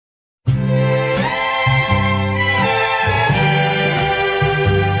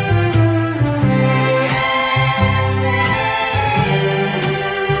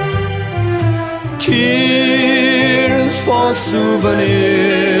for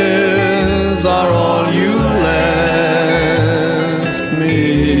souvenirs are all you left me.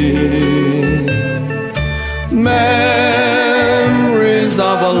 Memories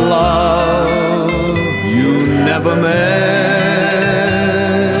of a love you never meant.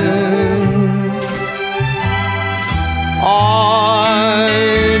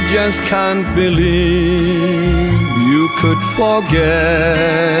 I just can't believe you could forget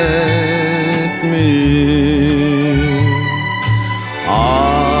me.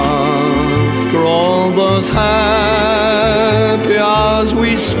 After all those happy hours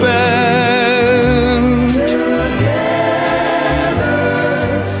we spent together,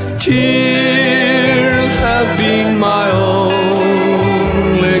 tears have been my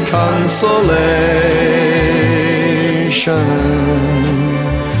only consolation.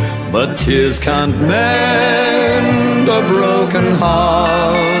 But tears can't mend a broken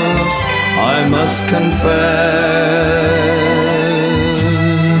heart, I must confess.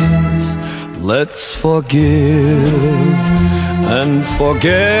 Let's forgive and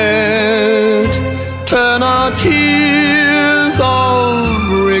forget, turn our tears of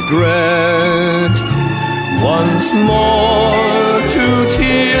regret once more to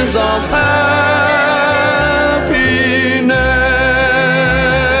tears of happiness.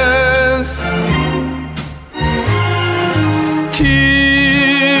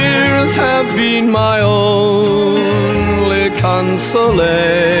 Tears have been my only consolation,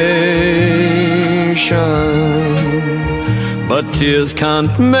 but tears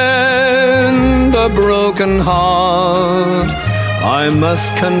can't mend a broken heart, I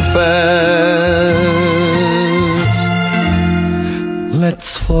must confess.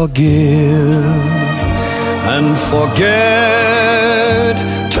 Let's forgive and forget,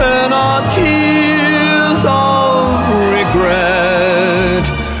 turn our tears of regret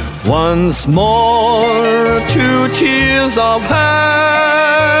once more to tears of happiness.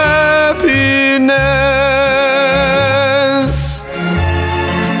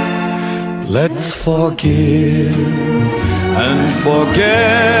 Let's forgive and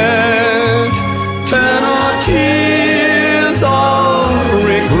forget, turn our tears of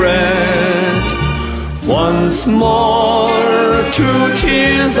regret once more to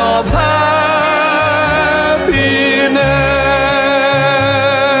tears of happiness.